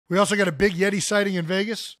We also got a Big Yeti sighting in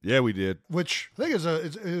Vegas. Yeah, we did. Which I think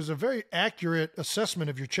is a very accurate assessment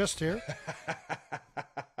of your chest hair.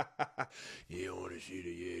 You want to see the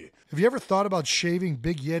Yeti? Have you ever thought about shaving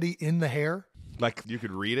Big Yeti in the hair? Like you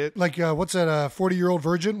could read it? Like what's that 40-year-old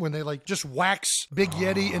virgin when they like just wax Big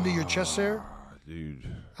Yeti into your chest hair? Dude.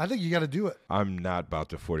 I think you got to do it. I'm not about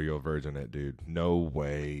to 40-year-old virgin it, dude. No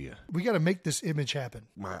way. We got to make this image happen.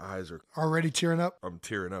 My eyes are already tearing up. I'm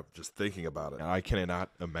tearing up just thinking about it. I cannot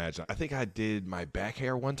imagine. I think I did my back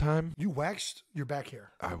hair one time. You waxed your back hair?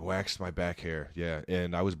 I waxed my back hair, yeah,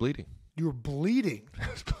 and I was bleeding. You were bleeding? I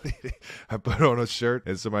was bleeding. I put on a shirt,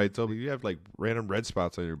 and somebody told me, you have like random red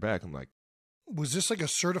spots on your back. I'm like, was this like a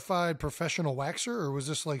certified professional waxer, or was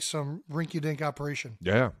this like some rinky-dink operation?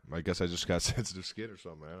 Yeah, I guess I just got sensitive skin or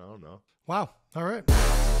something, man. I don't know. Wow. All right.